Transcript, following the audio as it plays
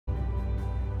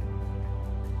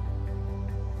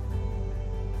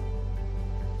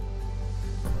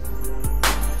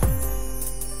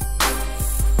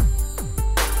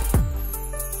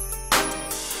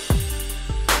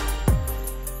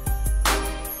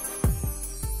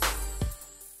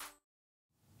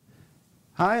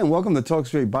Hi, and welcome to Talk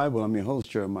Straight Bible. I'm your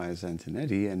host, Jeremiah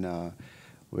Santinetti, and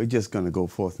we're just going to go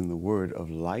forth in the word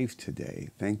of life today.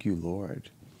 Thank you,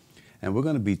 Lord. And we're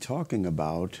going to be talking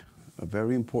about a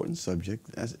very important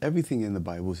subject, as everything in the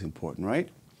Bible is important, right?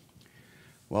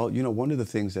 Well, you know, one of the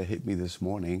things that hit me this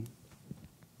morning,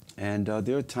 and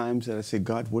there are times that I say,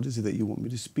 God, what is it that you want me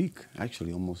to speak?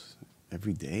 Actually, almost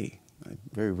every day.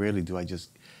 Very rarely do I just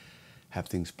have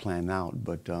things planned out,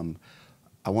 but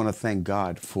I want to thank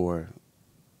God for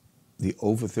the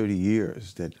over 30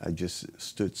 years that I just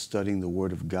stood studying the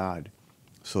Word of God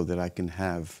so that I can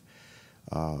have,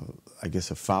 I guess,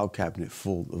 a file cabinet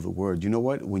full of the Word. You know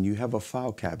what? When you have a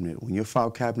file cabinet, when your file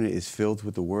cabinet is filled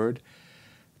with the Word,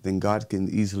 then God can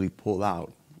easily pull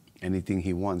out anything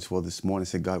He wants. Well, this morning I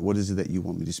said, God, what is it that you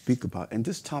want me to speak about? And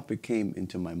this topic came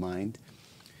into my mind.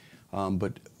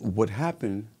 But what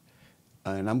happened,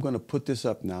 and I'm going to put this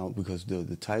up now because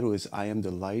the title is I Am the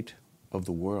Light of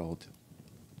the World.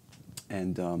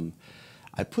 And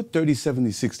I put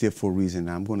 3076 there for a reason.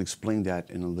 I'm going to explain that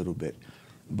in a little bit.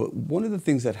 But one of the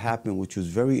things that happened, which was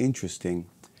very interesting,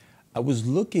 I was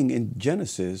looking in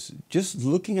Genesis, just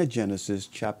looking at Genesis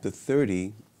chapter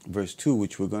 30, verse 2,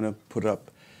 which we're going to put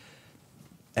up.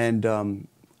 And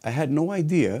I had no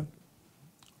idea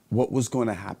what was going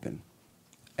to happen.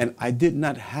 And I did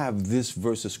not have this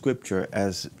verse of scripture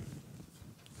as,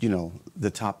 you know, the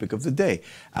topic of the day.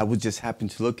 I would just happen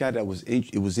to look at it.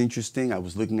 It was interesting. I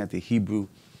was looking at the Hebrew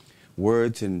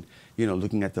words and, you know,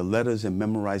 looking at the letters and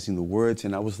memorizing the words.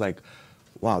 And I was like,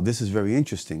 wow, this is very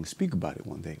interesting. Speak about it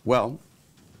one day. Well,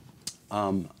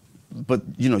 but,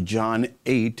 you know, John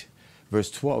 8,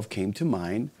 verse 12 came to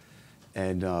mind.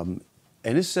 And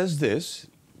it says this.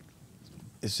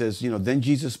 It says, you know, then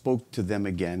Jesus spoke to them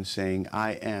again, saying,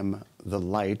 I am the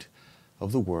light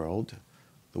of the world.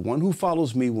 The one who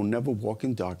follows me will never walk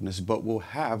in darkness, but will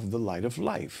have the light of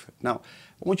life. Now,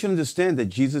 I want you to understand that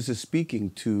Jesus is speaking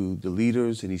to the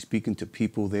leaders and he's speaking to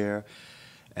people there.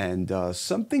 And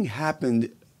something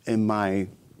happened in my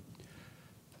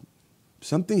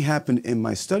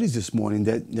studies this morning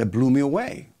that blew me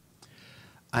away.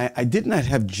 I did not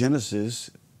have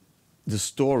Genesis, the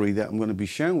story that I'm going to be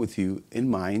sharing with you, in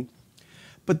mind.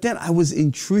 But then I was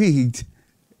intrigued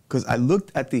because I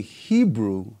looked at the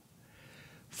Hebrew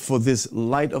for this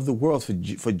light of the world,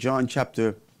 for John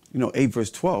chapter 8, verse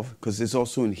 12, because it's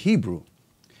also in Hebrew.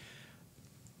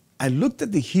 I looked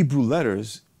at the Hebrew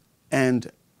letters and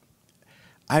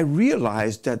I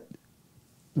realized that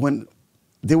when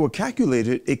they were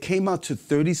calculated, it came out to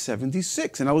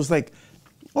 3076. And I was like,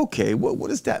 okay, what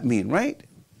does that mean, right?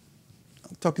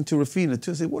 I'm talking to Rafina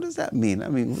too. I said, what does that mean? I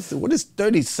mean, what is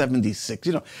 3076?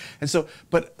 You know, and so,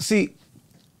 but see,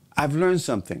 I've learned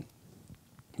something.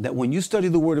 That when you study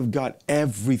the Word of God,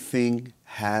 everything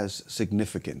has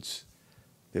significance.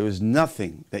 There is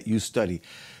nothing that you study.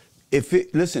 If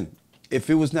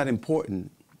it was not important,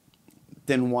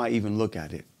 then why even look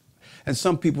at it? And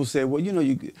some people say, well, you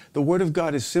know, the Word of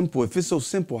God is simple. If it's so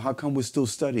simple, how come we're still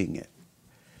studying it?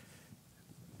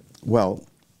 Well,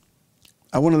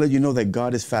 I want to let you know that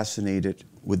God is fascinated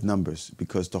with numbers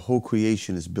because the whole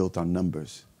creation is built on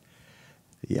numbers.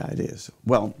 Yeah, it is.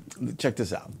 Well, check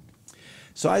this out.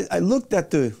 So I looked at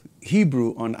the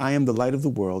Hebrew on I am the light of the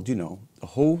world, you know, the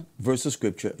whole verse of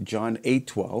scripture, John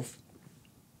 8:12.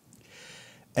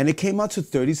 And it came out to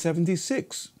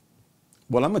 3076.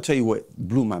 Well, I'm going to tell you what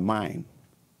blew my mind.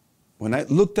 When I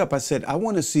looked up, I said, I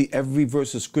want to see every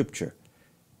verse of scripture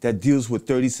that deals with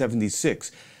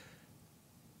 3076.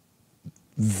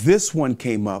 This one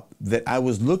came up that I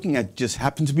was looking at, just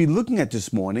happened to be looking at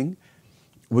this morning.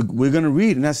 We're going to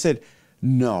read. And I said,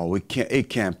 no, it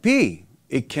can't be.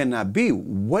 It cannot be.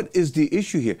 What is the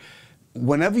issue here?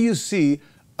 Whenever you see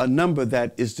a number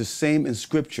that is the same in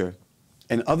Scripture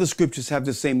and other scriptures have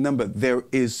the same number, there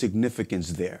is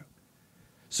significance there.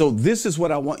 So this is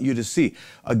what I want you to see.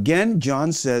 Again,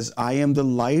 John says, I am the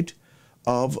light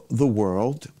of the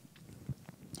world.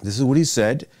 This is what he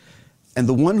said. And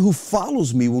the one who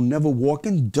follows me will never walk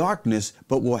in darkness,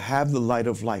 but will have the light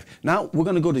of life. Now, we're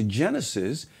going to go to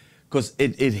Genesis, because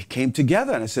it came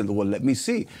together. And I said, well, let me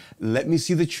see. Let me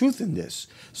see the truth in this.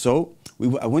 So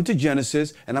I went to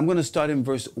Genesis, and I'm going to start in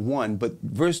verse 1. But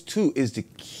verse 2 is the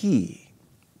key.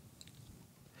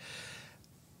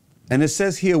 And it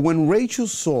says here, when Rachel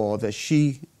saw that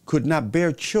she could not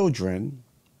bear children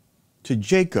to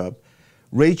Jacob,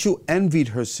 Rachel envied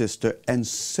her sister and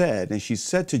she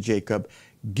said to Jacob,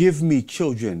 give me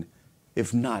children.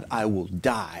 If not, I will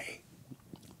die.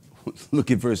 Look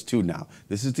at verse 2 now.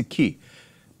 This is the key.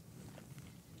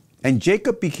 And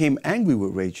Jacob became angry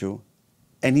with Rachel,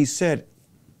 and he said,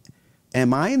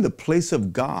 am I in the place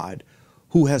of God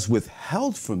who has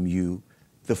withheld from you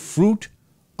the fruit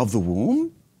of the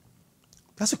womb?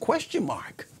 That's a question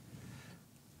mark.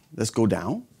 Let's go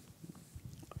down.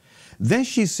 Then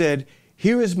she said,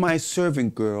 here is my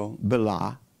servant girl,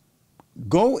 Bilhah.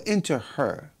 Go into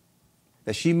her,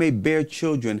 that she may bear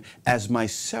children as my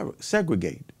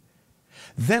segregate.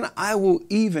 Then I will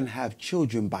even have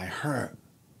children by her.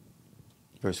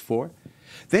 Verse 4.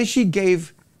 Then she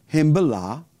gave him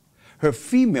Bilhah, her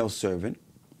female servant,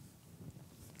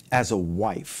 as a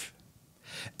wife.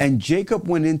 And Jacob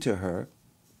went into her,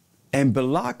 and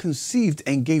Bilhah conceived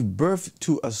and gave birth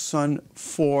to a son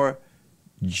for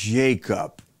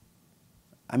Jacob.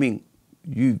 I mean,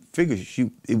 you figure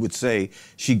it would say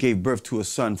she gave birth to a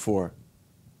son for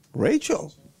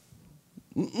Rachel.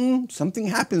 Something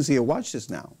happens here. Watch this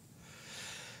now.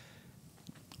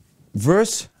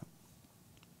 Verse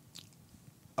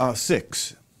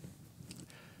 6.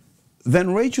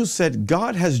 Then Rachel said,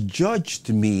 God has judged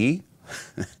me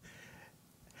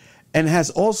and has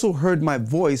also heard my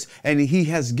voice, and he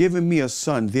has given me a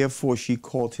son. Therefore she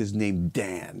called his name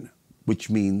Dan, which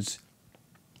means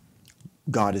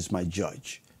God is my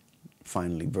judge.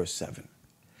 Finally, verse 7.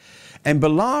 And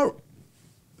Bilhah,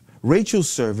 Rachel's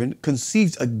servant,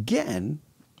 conceived again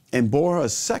and bore her a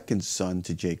second son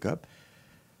to Jacob.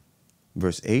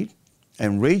 Verse 8.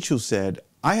 And Rachel said,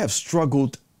 I have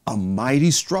struggled a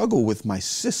mighty struggle with my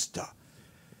sister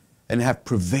and have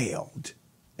prevailed.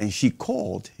 And she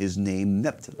called his name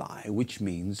Naphtali, which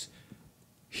means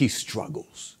he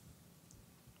struggles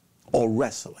or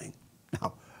wrestling.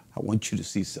 Now, I want you to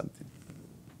see something.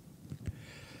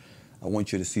 I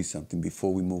want you to see something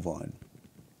before we move on.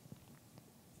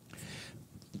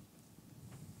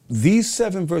 These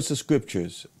 7 verses of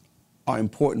scriptures are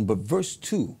important, but verse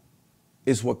 2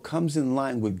 is what comes in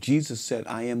line with Jesus said,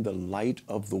 I am the light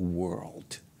of the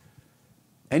world.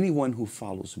 Anyone who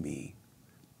follows me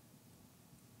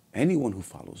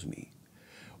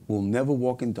will never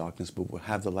walk in darkness, but will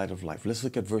have the light of life. Let's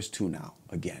look at verse 2 now,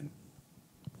 again.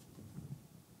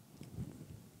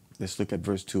 Let's look at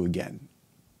verse 2 again.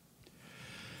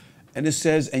 And it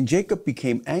says, and Jacob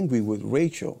became angry with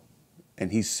Rachel,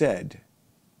 and he said,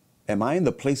 am I in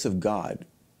the place of God,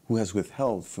 who has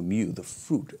withheld from you the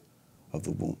fruit of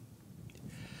the womb?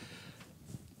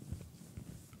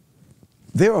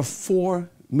 There are 4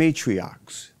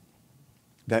 matriarchs.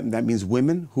 That means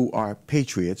women who are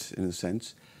patriots, in a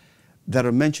sense, that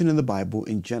are mentioned in the Bible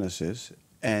in Genesis.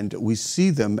 And we see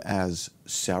them as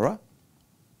Sarah,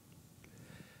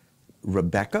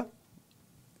 Rebecca,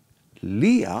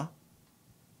 Leah,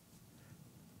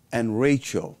 and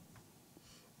Rachel.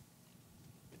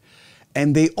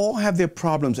 And they all have their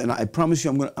problems. And I promise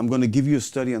you, I'm going to give you a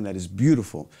study on that. It's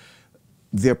beautiful.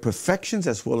 Their perfections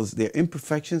as well as their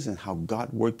imperfections and how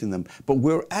God worked in them. But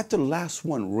we're at the last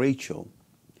one, Rachel.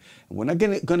 We're not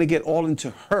going to get all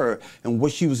into her and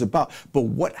what she was about, but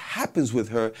what happens with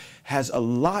her has a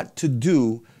lot to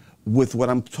do with what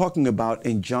I'm talking about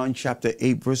in John chapter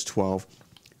 8, verse 12.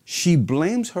 She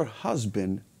blames her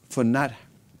husband for not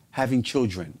having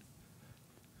children.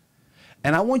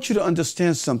 And I want you to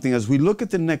understand something as we look at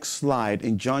the next slide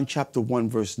in John chapter 1,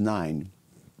 verse 9.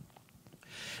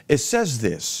 It says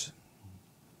this.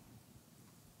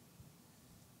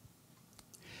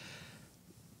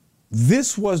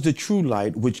 This was the true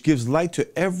light, which gives light to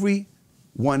every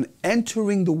one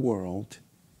entering the world.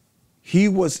 He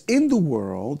was in the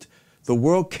world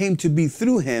came to be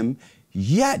through him,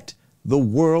 yet the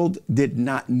world did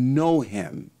not know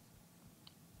him.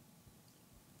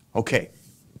 Okay.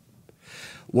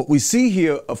 What we see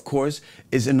here, of course,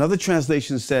 is another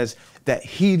translation says that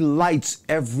he lights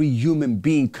every human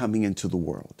being coming into the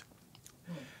world.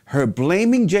 Her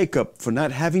blaming Jacob for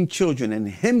not having children and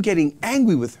him getting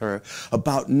angry with her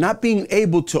about not being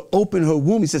able to open her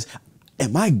womb. He says,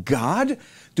 am I God?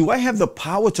 Do I have the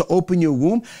power to open your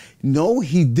womb? No,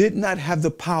 he did not have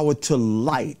the power to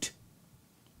light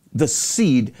the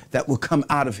seed that will come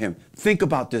out of him. Think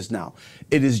about this now.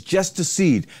 It is just a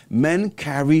seed. Men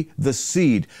carry the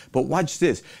seed. But watch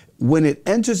this. When it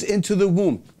enters into the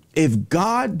womb, if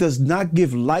God does not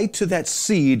give light to that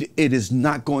seed, it is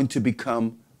not going to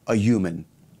become a human.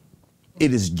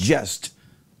 It is just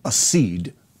a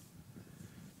seed.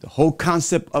 The whole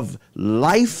concept of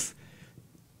life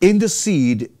in the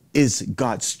seed is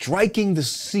God striking the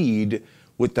seed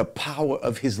with the power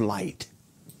of his light.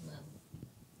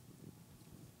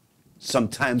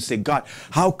 Sometimes say, God,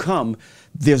 how come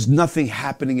there's nothing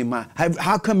happening in my,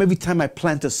 how come every time I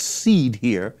plant a seed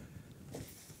here,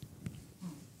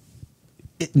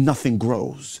 nothing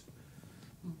grows?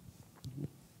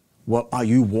 Well, are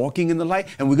you walking in the light?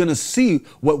 And we're going to see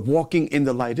what walking in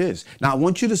the light is. Now, I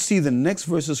want you to see the next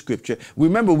verse of scripture.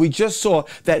 Remember, we just saw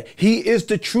that he is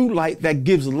the true light that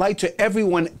gives light to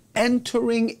everyone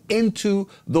entering into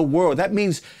the world. That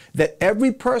means that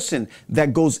every person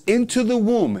that goes into the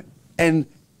womb and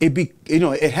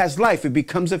it has life, it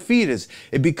becomes a fetus,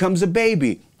 it becomes a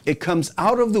baby. It comes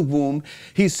out of the womb.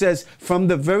 He says, from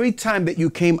the very time that you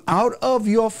came out of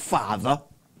your father,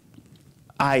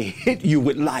 I hit you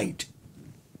with light.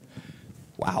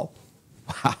 Wow.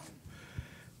 Wow.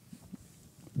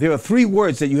 There are three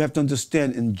words that you have to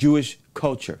understand in Jewish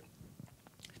culture.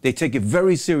 They take it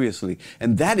very seriously.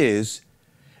 And that is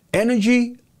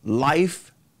energy,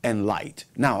 life, and light.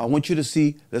 Now, I want you to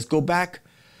see, let's go back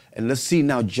and let's see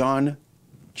now John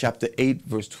chapter 8,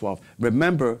 verse 12.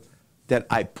 Remember that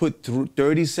I put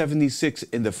 3076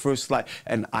 in the first slide,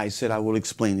 and I said I will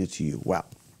explain it to you. Well,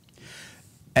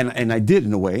 and I did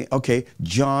in a way. Okay,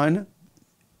 John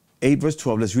 8, verse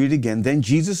 12, let's read it again. Then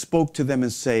Jesus spoke to them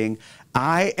and saying,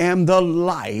 I am the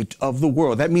light of the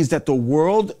world. That means that the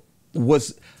world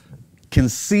was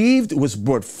conceived, was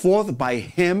brought forth by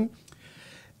him.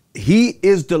 He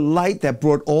is the light that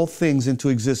brought all things into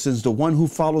existence. The one who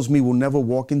follows me will never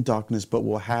walk in darkness, but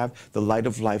will have the light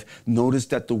of life. Notice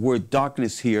that the word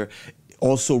darkness here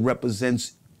also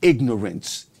represents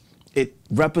ignorance. It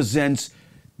represents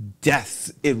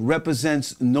death. It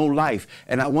represents no life.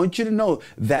 And I want you to know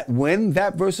that when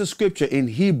that verse of scripture in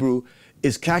Hebrew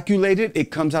is calculated,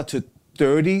 it comes out to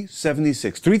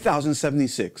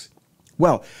 3076.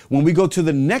 Well, when we go to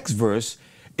the next verse,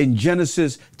 in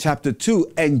Genesis chapter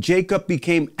 2, and Jacob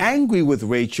became angry with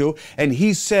Rachel, and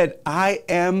he said,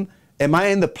 am I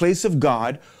in the place of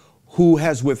God who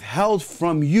has withheld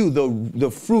from you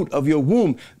the fruit of your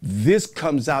womb? This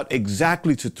comes out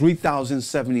exactly to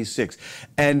 3076.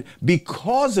 And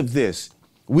because of this,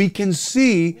 we can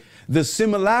see the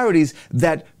similarities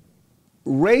that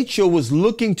Rachel was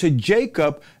looking to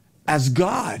Jacob as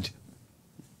God.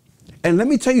 And let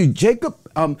me tell you,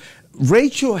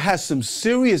 Rachel has some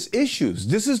serious issues.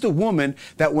 This is the woman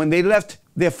that when they left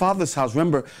their father's house,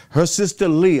 remember her sister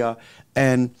Leah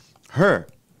and her,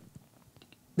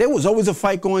 there was always a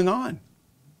fight going on.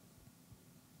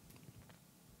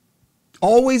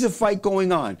 Always a fight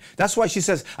going on. That's why she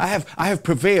says, I have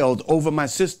prevailed over my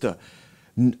sister.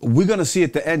 We're going to see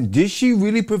at the end, did she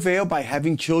really prevail by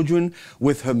having children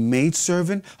with her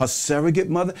maidservant, her surrogate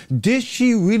mother? Did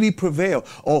she really prevail?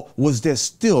 Or was there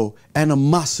still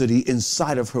animosity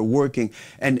inside of her working?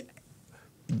 And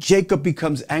Jacob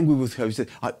becomes angry with her. He said,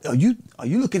 are you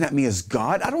looking at me as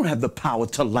God? I don't have the power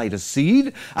to light a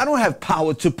seed. I don't have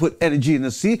power to put energy in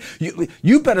the seed.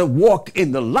 You better walk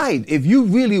in the light. If you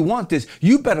really want this,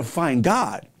 you better find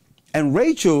God. And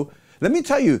Rachel, let me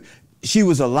tell you, she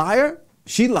was a liar.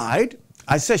 She lied.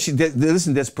 I said,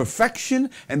 listen, there's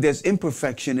perfection and there's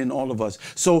imperfection in all of us.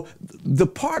 So the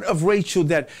part of Rachel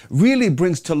that really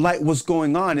brings to light what's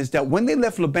going on is that when they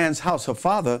left Laban's house, her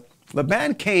father,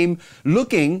 Laban came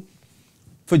looking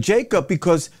for Jacob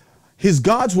because his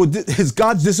gods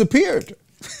disappeared.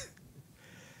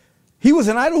 He was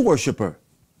an idol worshiper.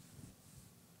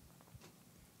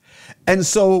 And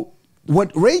so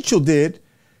what Rachel did,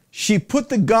 she put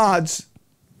the gods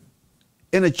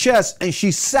in a chest, and she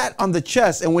sat on the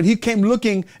chest. And when he came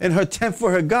looking in her tent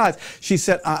for her gods, she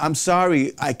said, I'm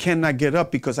sorry, I cannot get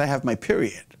up because I have my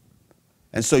period.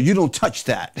 And so you don't touch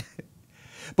that.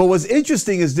 But what's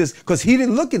interesting is this, because he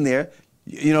didn't look in there,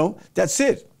 that's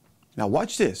it. Now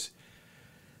watch this.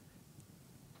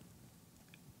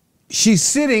 She's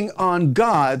sitting on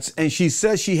gods, and she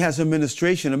says she has a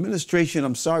ministration. A ministration,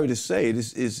 I'm sorry to say,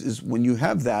 is when you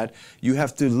have that, you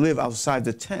have to live outside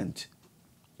the tent.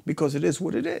 Because it is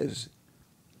what it is.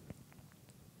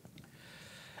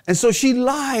 And so she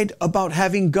lied about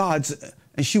having gods,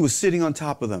 and she was sitting on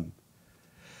top of them.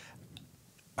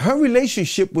 Her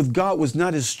relationship with God was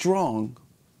not as strong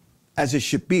as it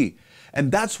should be.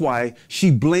 And that's why she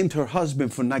blamed her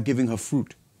husband for not giving her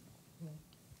fruit.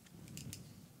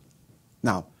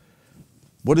 Now,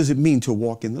 what does it mean to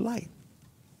walk in the light?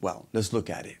 Well, let's look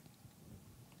at it.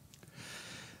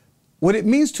 What it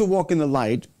means to walk in the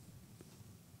light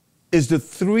is the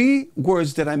three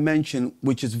words that I mentioned,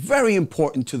 which is very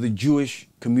important to the Jewish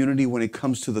community when it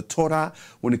comes to the Torah,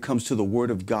 when it comes to the Word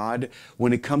of God,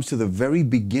 when it comes to the very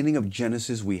beginning of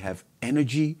Genesis. We have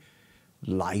energy,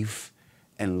 life,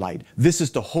 and light. This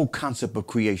is the whole concept of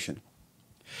creation.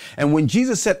 And when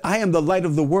Jesus said, I am the light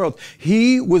of the world,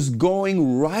 he was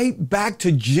going right back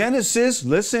to Genesis.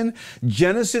 Listen,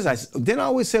 Genesis, didn't I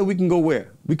always say we can go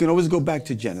where? We can always go back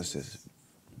to Genesis,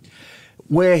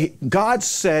 where God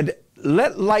said,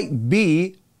 let light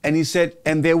be, And he said,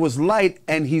 and there was light,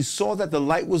 and he saw that the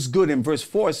light was good. In verse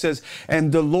 4 it says,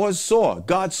 and the Lord saw,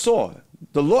 God saw,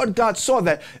 the Lord God saw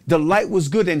that the light was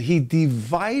good, and he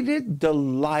divided the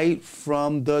light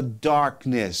from the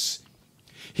darkness.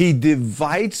 He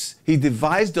divides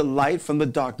the light from the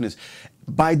darkness.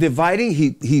 By dividing,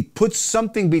 he puts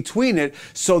something between it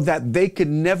so that they could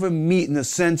never meet in the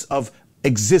sense of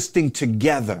existing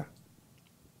together.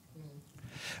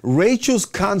 Rachel's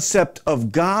concept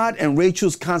of God and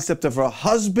Rachel's concept of her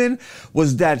husband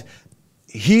was that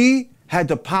he had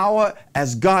the power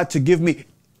as God to give me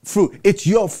fruit. It's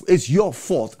your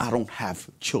fault I don't have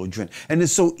children. And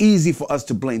it's so easy for us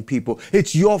to blame people.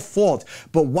 It's your fault.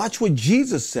 But watch what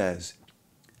Jesus says.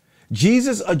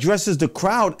 Jesus addresses the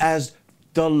crowd as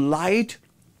the light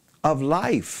of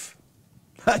life.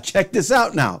 Check this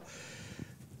out now.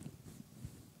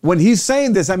 When he's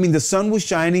saying this, I mean, the sun was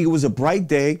shining, it was a bright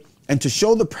day, and to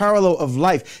show the parallel of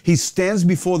life, he stands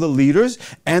before the leaders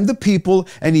and the people,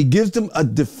 and he gives them a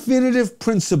definitive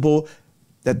principle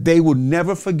that they will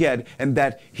never forget, and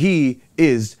that he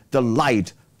is the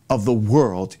light of the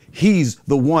world. He's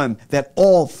the one that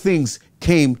all things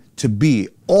came to be,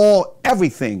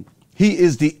 everything. He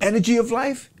is the energy of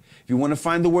life. If you want to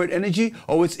find the word energy,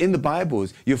 it's in the Bible.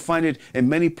 You'll find it in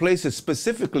many places,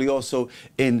 specifically also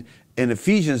in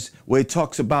Ephesians, where it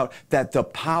talks about that the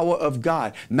power of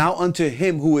God, now unto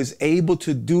him who is able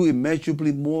to do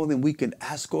immeasurably more than we can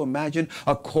ask or imagine,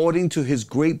 according to his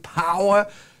great power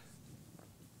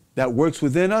that works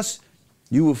within us,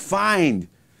 you will find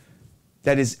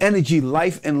that his energy,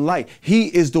 life, and light, he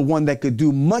is the one that could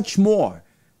do much more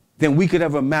than we could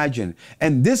ever imagine.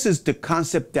 And this is the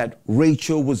concept that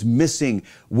Rachel was missing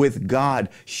with God.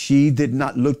 She did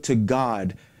not look to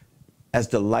God as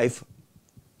the life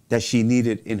that she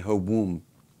needed in her womb.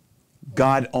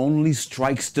 God only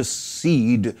strikes the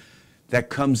seed that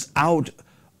comes out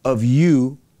of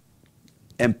you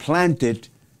and plant it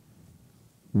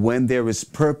when there is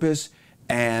purpose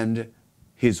and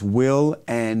his will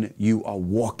and you are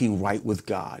walking right with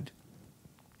God.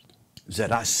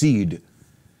 Zerah, seed.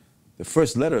 The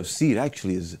first letter of seed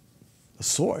actually is a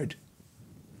sword.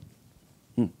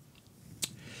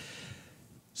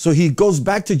 So he goes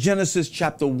back to Genesis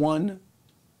chapter 1.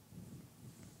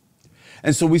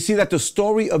 And so we see that the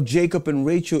story of Jacob and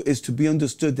Rachel is to be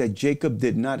understood that Jacob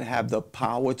did not have the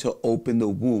power to open the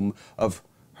womb of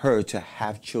her to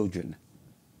have children.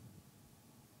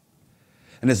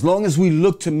 And as long as we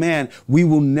look to man, we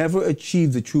will never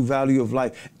achieve the true value of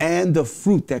life and the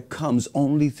fruit that comes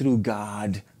only through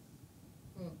God.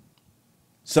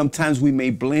 Sometimes we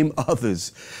may blame others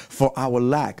for our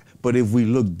lack, but if we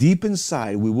look deep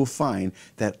inside, we will find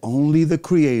that only the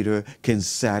Creator can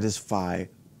satisfy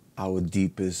our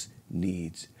deepest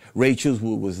needs. Rachel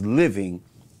was living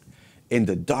in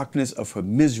the darkness of her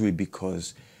misery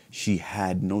because she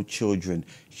had no children.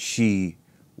 She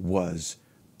was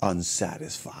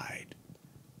unsatisfied.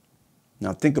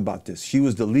 Now think about this. She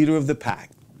was the leader of the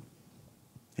pack.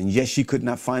 And yet she could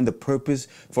not find the purpose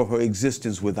for her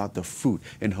existence without the fruit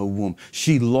in her womb.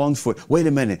 She longed for it. Wait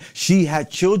a minute. She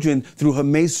had children through her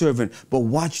maidservant. But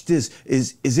watch this.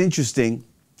 Is interesting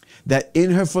that in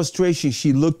her frustration,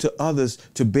 she looked to others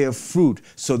to bear fruit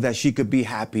so that she could be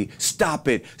happy. Stop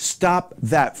it. Stop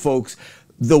that, folks.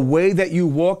 The way that you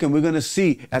walk, and we're going to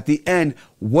see at the end,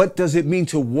 what does it mean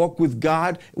to walk with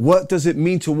God? What does it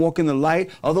mean to walk in the light?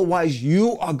 Otherwise,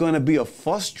 you are going to be a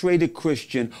frustrated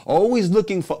Christian, always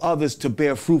looking for others to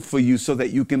bear fruit for you so that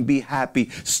you can be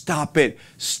happy. Stop it.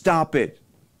 Stop it.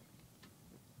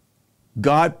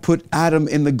 God put Adam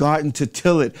in the garden to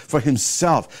till it for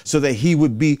himself so that he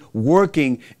would be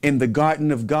working in the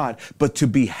garden of God, but to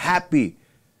be happy.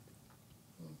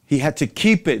 He had to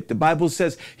keep it. The Bible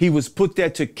says he was put there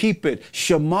to keep it.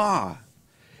 Shamar.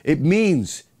 It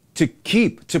means to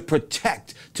keep, to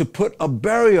protect, to put a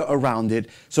barrier around it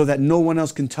so that no one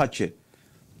else can touch it.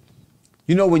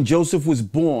 You know, when Joseph was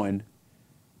born,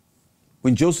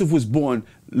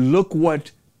 look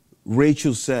what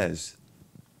Rachel says.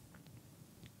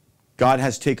 God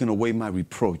has taken away my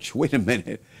reproach. Wait a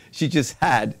minute. She just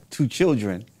had 2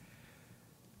 children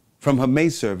from her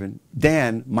maidservant,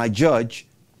 Dan, my judge,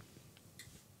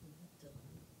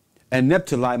 and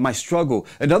Naphtali, my struggle.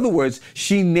 In other words,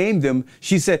 she named them.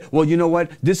 She said, well, you know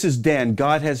what? This is Dan.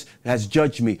 God has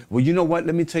judged me. Well, you know what?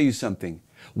 Let me tell you something.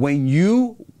 When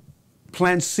you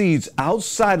plant seeds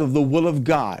outside of the will of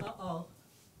God,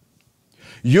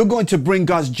 you're going to bring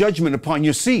God's judgment upon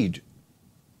your seed.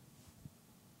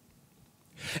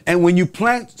 And when you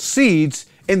plant seeds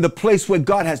in the place where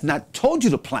God has not told you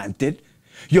to plant it,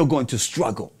 you're going to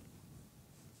struggle.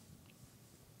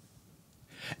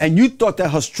 And you thought that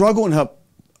her struggle and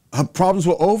her problems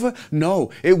were over?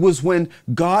 No, it was when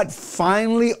God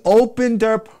finally opened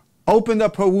up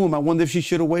her womb. I wonder if she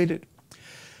should have waited.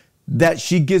 That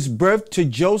she gives birth to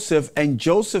Joseph, and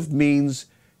Joseph means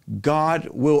God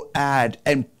will add.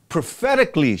 And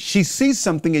prophetically, she sees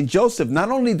something in Joseph. Not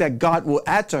only that God will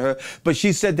add to her, but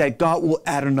she said that God will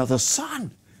add another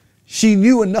son. She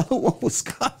knew another one was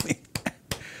coming.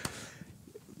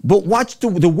 But watch the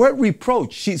word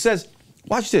reproach. She says,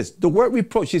 watch this. The word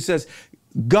reproach, she says,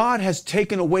 God has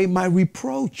taken away my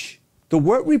reproach. The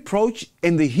word reproach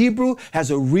in the Hebrew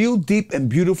has a real deep and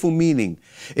beautiful meaning.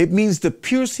 It means the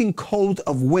piercing cold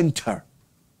of winter.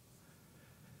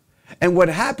 And what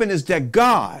happened is that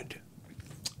God,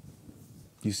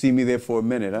 you see me there for a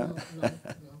minute, huh? No.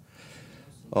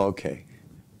 Okay.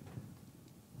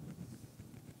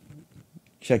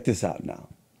 Check this out now.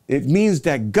 It means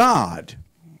that God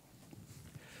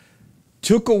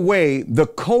took away the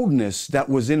coldness that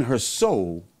was in her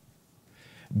soul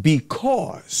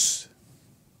because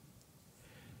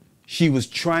she was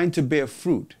trying to bear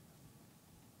fruit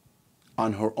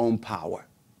on her own power.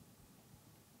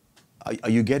 Are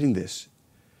you getting this?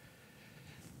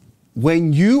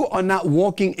 When you are not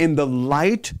walking in the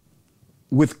light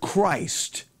with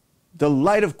Christ, the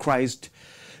light of Christ,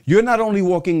 you're not only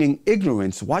walking in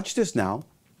ignorance, watch this now,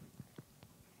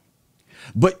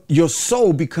 but your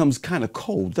soul becomes kind of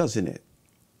cold, doesn't it?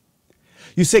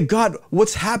 You say, God,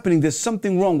 what's happening? There's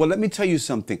something wrong. Well, let me tell you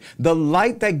something. The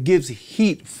light that gives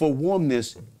heat for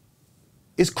warmness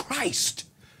is Christ.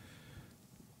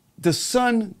 The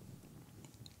sun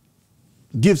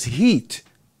gives heat.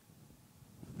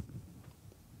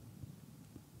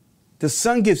 The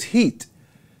sun gives heat.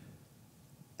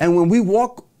 And when we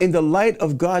walk in the light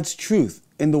of God's truth,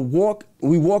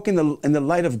 we walk in the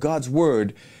light of God's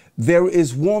word, there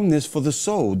is warmness for the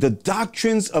soul. The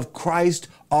doctrines of Christ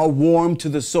are warm to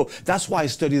the soul. That's why I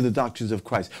study the doctrines of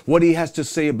Christ. What he has to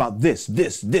say about this,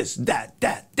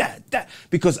 that.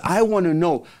 Because I want to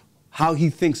know how he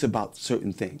thinks about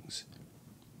certain things.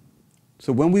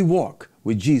 So when we walk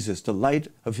with Jesus, the light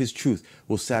of his truth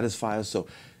will satisfy us. So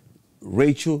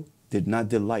Rachel did not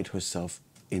delight herself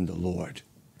in the Lord.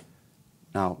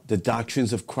 Now, the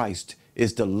doctrines of Christ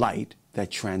is the light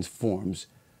that transforms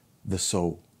the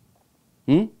soul.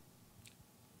 And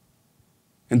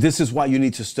this is why you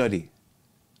need to study.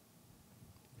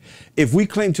 If we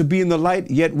claim to be in the light,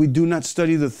 yet we do not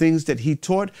study the things that he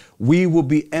taught, we will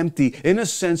be empty in a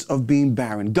sense of being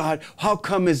barren. God, how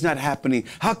come it's not happening?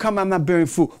 How come I'm not bearing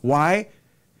fruit? Why?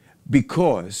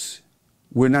 Because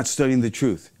we're not studying the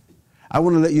truth. I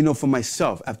want to let you know for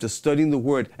myself, after studying the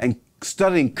word and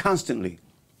studying constantly,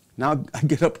 now I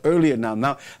get up earlier now.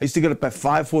 Now I used to get up at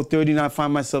 5, 4:30. Now I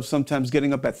find myself sometimes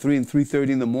getting up at 3 and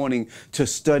 3:30 in the morning to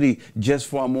study just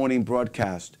for our morning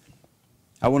broadcast.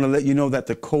 I want to let you know that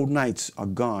the cold nights are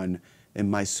gone in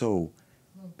my soul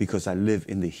because I live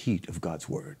in the heat of God's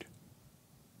word.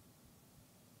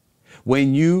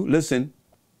 When you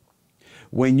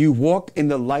walk in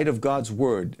the light of God's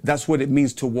word, that's what it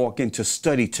means to walk in, to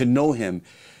study, to know him.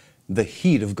 The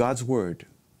heat of God's word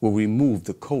will remove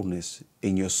the coldness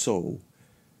in your soul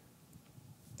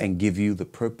and give you the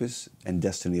purpose and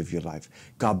destiny of your life.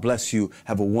 God bless you.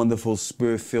 Have a wonderful,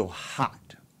 spirit-filled,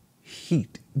 hot,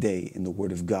 heat day in the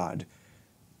word of God.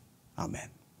 Amen.